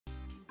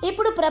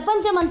ఇప్పుడు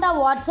ప్రపంచమంతా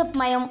వాట్సాప్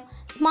మయం.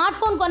 Smart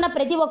phone కొన్న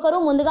ప్రతి ఒక్కరూ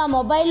ముందుగా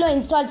మొబైల్లో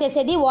ఇన్స్టాల్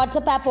చేసేది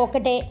వాట్సాప్ యాప్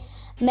ఒక్కటే.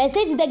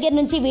 మెసేజ్ దగ్గర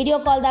నుంచి వీడియో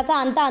కాల్ దాకా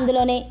అంతా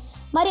అందులోనే.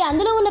 మరి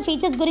అందులో ఉన్న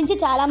ఫీచర్స్ గురించి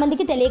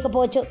చాలామందికి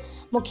తెలియకపోవచ్చు.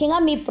 ముఖ్యంగా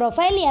మీ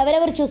ప్రొఫైల్ని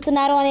ఎవరెవరు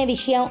చూస్తున్నారో అనే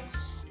విషయం.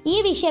 ఈ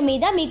విషయం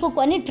మీద మీకు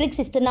కొన్ని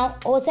ట్రిక్స్ ఇస్తున్నాం,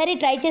 ఓసారి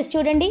ట్రై చేసి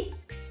చూడండి.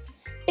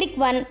 ట్రిక్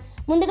 1.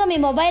 ముందుగా మీ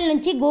మొబైల్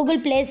నుంచి గూగుల్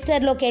ప్లే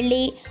స్టోర్లోకి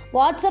వెళ్ళి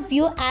వాట్సాప్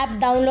వ్యూ యాప్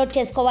డౌన్లోడ్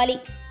చేసుకోవాలి.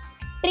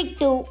 ట్రిక్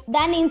 2.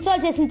 దాన్ని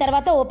ఇన్స్టాల్ చేసిన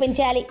తర్వాత ఓపెన్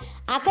చేయాలి.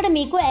 అక్కడ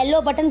మీకు ఎల్లో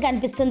బటన్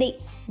కనిపిస్తుంది.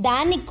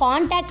 దాన్ని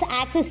కాంటాక్ట్స్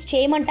యాక్సెస్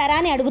చేయమంటారా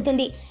అని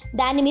అడుగుతుంది.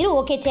 దాన్ని మీరు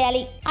ఓకే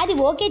చేయాలి. అది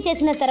ఓకే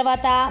చేసిన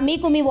తర్వాత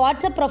మీకు మీ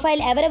వాట్సాప్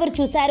ప్రొఫైల్ ఎవరెవరు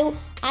చూశారు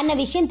అన్న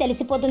విషయం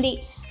తెలిసిపోతుంది.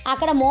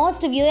 అక్కడ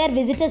మోస్ట్ వ్యూయర్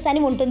విజిటర్స్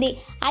అని ఉంటుంది.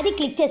 అది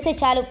క్లిక్ చేస్తే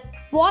చాలు.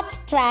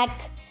 Watts track.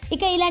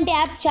 ఇక ఇలాంటి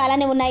యాప్స్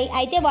చాలానే ఉన్నాయి.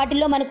 అయితే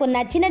వాటిల్లో మనకు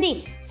నచ్చినది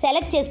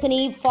సెలెక్ట్ చేసుకుని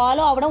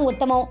ఫాలో అవ్వడం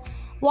ఉత్తమం.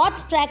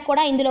 వాట్స్ ట్రాక్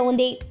కూడా ఇందులో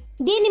ఉంది.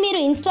 దీన్ని మీరు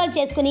ఇన్స్టాల్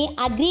చేసుకుని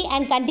అగ్రీ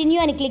అండ్ కంటిన్యూ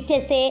అని క్లిక్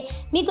చేస్తే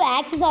మీకు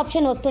యాక్సెస్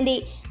ఆప్షన్ వస్తుంది.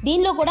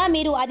 దీనిలో కూడా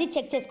మీరు అది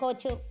చెక్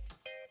చేసుకోవచ్చు.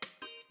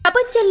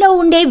 ప్రపంచంలో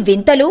ఉండే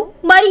వింతలు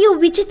మరియు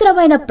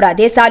విచిత్రమైన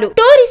ప్రదేశాలు,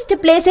 టూరిస్ట్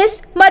ప్లేసెస్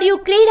మరియు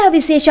క్రీడా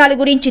విశేషాల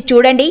గురించి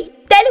చూడండి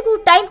Telugu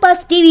time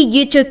pass TV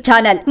YouTube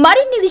channel.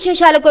 మరిన్ని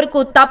విశేషాల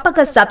కొరకు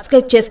తప్పక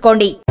సబ్స్క్రైబ్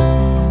చేసుకోండి.